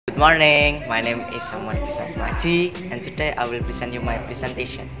morning, my name is Krishna, and today I will present you my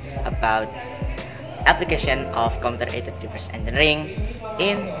presentation about application of computer-aided reverse engineering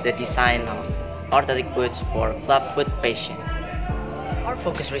in the design of orthotic boots for clubfoot patient. Our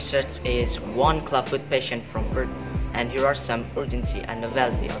focus research is one clubfoot patient from birth, and here are some urgency and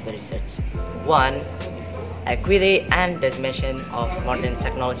novelty of the research. 1. Equity and dissemination of modern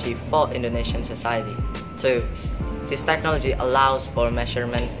technology for Indonesian society. 2. This technology allows for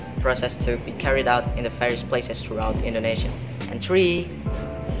measurement process to be carried out in the various places throughout Indonesia. And 3.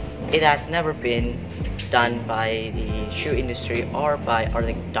 It has never been done by the shoe industry or by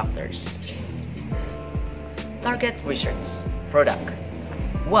orthotic doctors. Target research. Product.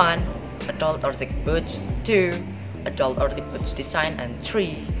 1. Adult orthotic boots. 2. Adult orthotic boots design. And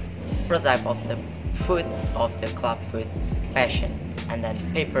 3. Prototype of the foot of the clubfoot patient. And then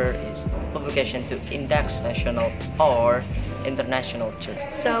paper is publication to index national or international journal.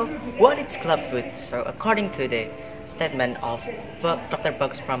 So what is clubfoot? So according to the statement of Dr.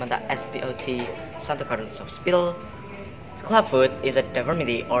 Bagus Pramanta SPOT Santo Carlos Hospital, clubfoot is a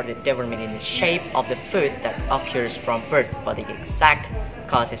deformity or the deformity in the shape of the foot that occurs from birth, but the exact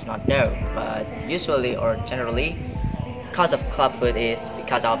cause is not known. But usually or generally, cause of clubfoot is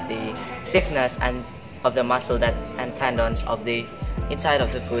because of the stiffness and of the muscle that and tendons of the inside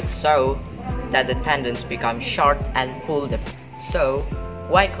of the foot, so that the tendons become short and pull the foot. So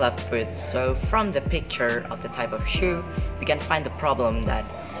why clubfoot? So from the picture of the type of shoe, we can find the problem that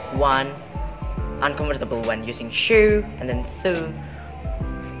 1. Uncomfortable when using shoe, and then 2.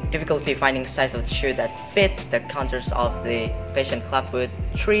 Difficulty finding size of the shoe that fit the contours of the patient clubfoot.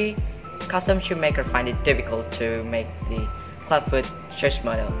 3. Custom shoemaker find it difficult to make the clubfoot shoes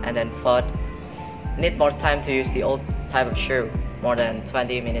model, and then 4. Need more time to use the old type of shoe, more than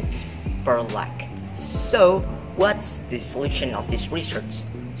 20 minutes per leg. So what's the solution of this research?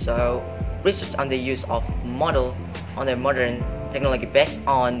 So research on the use of model on the modern technology based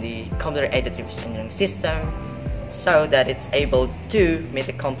on the computer-aided reverse engineering system, so that it's able to meet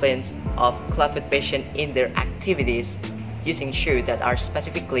the complaints of clubfoot patients in their activities using shoes that are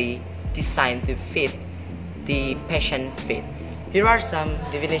specifically designed to fit the patient feet. Here are some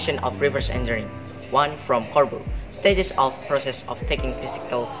definitions of reverse engineering. 1. From Corbo. Stages of process of taking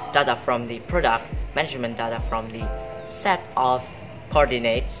physical data from the product, measurement data from the set of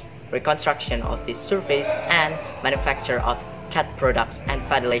coordinates, reconstruction of the surface, and manufacture of CAD products and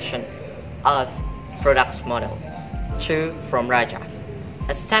validation of products model. 2. From Raja.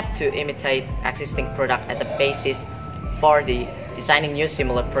 A step to imitate existing product as a basis for the designing new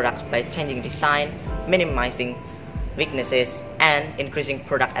similar products by changing design, minimizing weaknesses, and increasing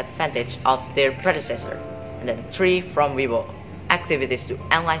product advantage of their predecessor. And then 3. From Vivo. Activities to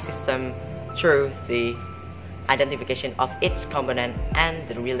analyze system through the identification of its component and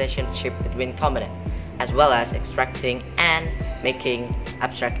the relationship between component, as well as extracting and making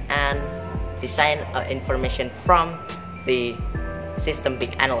abstract and design information from the system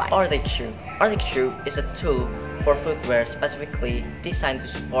being analyzed. Orthotic shoe. Orthotic shoe is a tool for footwear specifically designed to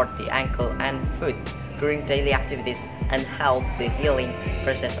support the ankle and foot during daily activities and help the healing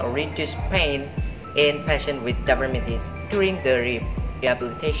process or reduce pain in patients with deformities during the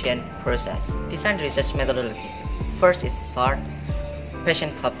rehabilitation process. Design research methodology. First is start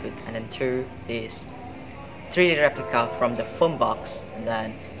patient clubfoot, and then 2 is 3D replica from the foam box, and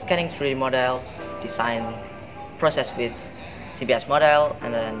then scanning 3D model, design process with CBS model,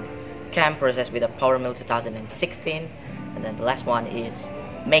 and then CAM process with a Power Mill 2016, and then the last one is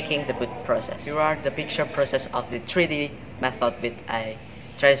making the boot process. Here are the picture process of the 3D method with a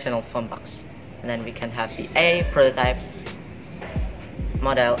traditional foam box. And then we can have the A prototype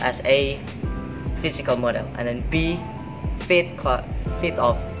model as a physical model, and then B fit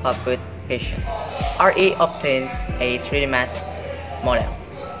of clubfoot patient. RE obtains a 3D mass model.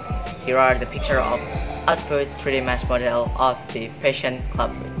 Here are the picture of output 3D mass model of the patient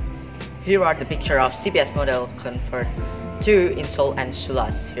clubfoot. Here are the picture of CBS model convert to insole and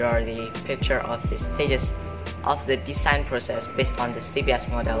soles. Here are the picture of the stages of the design process based on the CBS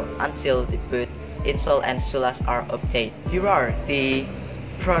model until the boot, insole, and soles are obtained. Here are the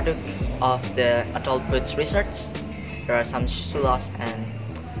product of the adult boots research. There are some soles and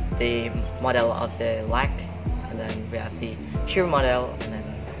the model of the leg, and then we have the shoe model, and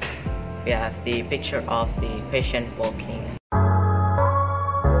then we have the picture of the patient walking.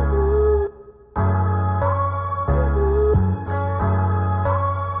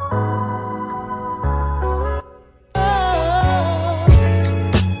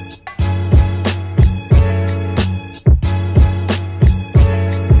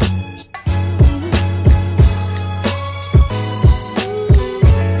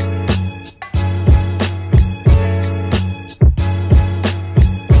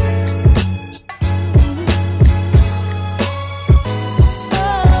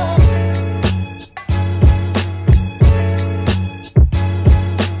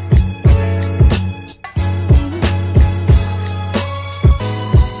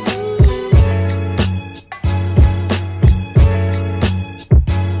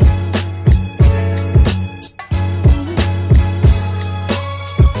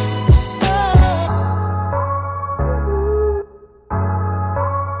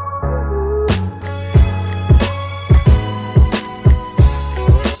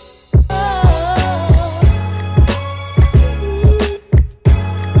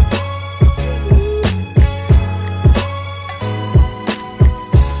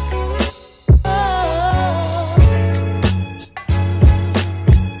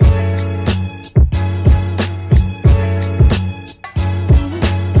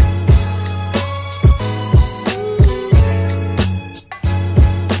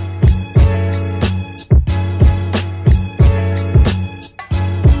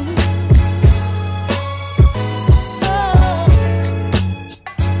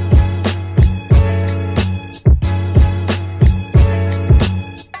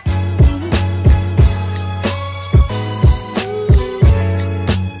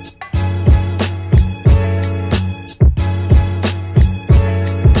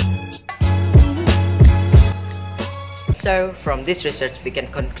 So from this research, we can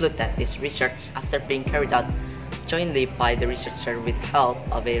conclude that this research, after being carried out jointly by the researcher with help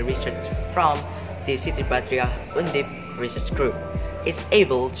of a research from the Siti Badriah Undip research group, is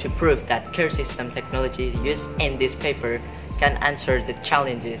able to prove that care system technology used in this paper can answer the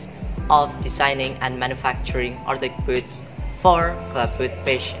challenges of designing and manufacturing orthotic boots for clubfoot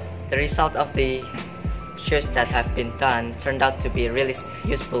patients. The result of the shoes that have been done turned out to be really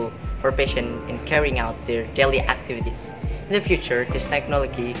useful for patients in carrying out their daily activities. In the future, this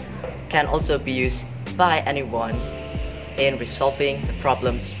technology can also be used by anyone in resolving the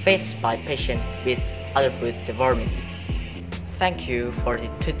problems faced by patients with other foot deformity. Thank you for the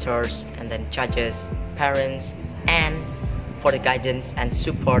tutors and then judges, parents, and for the guidance and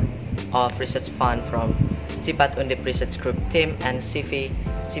support of Research Fund from Sipat Undip Research Group team and CV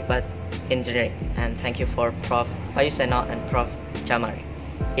Sipat Engineering. And thank you for Prof. Bayuseno and Prof. Jamari.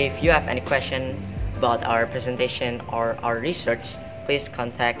 If you have any question about our presentation or our research, please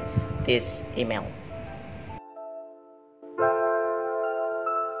contact this email.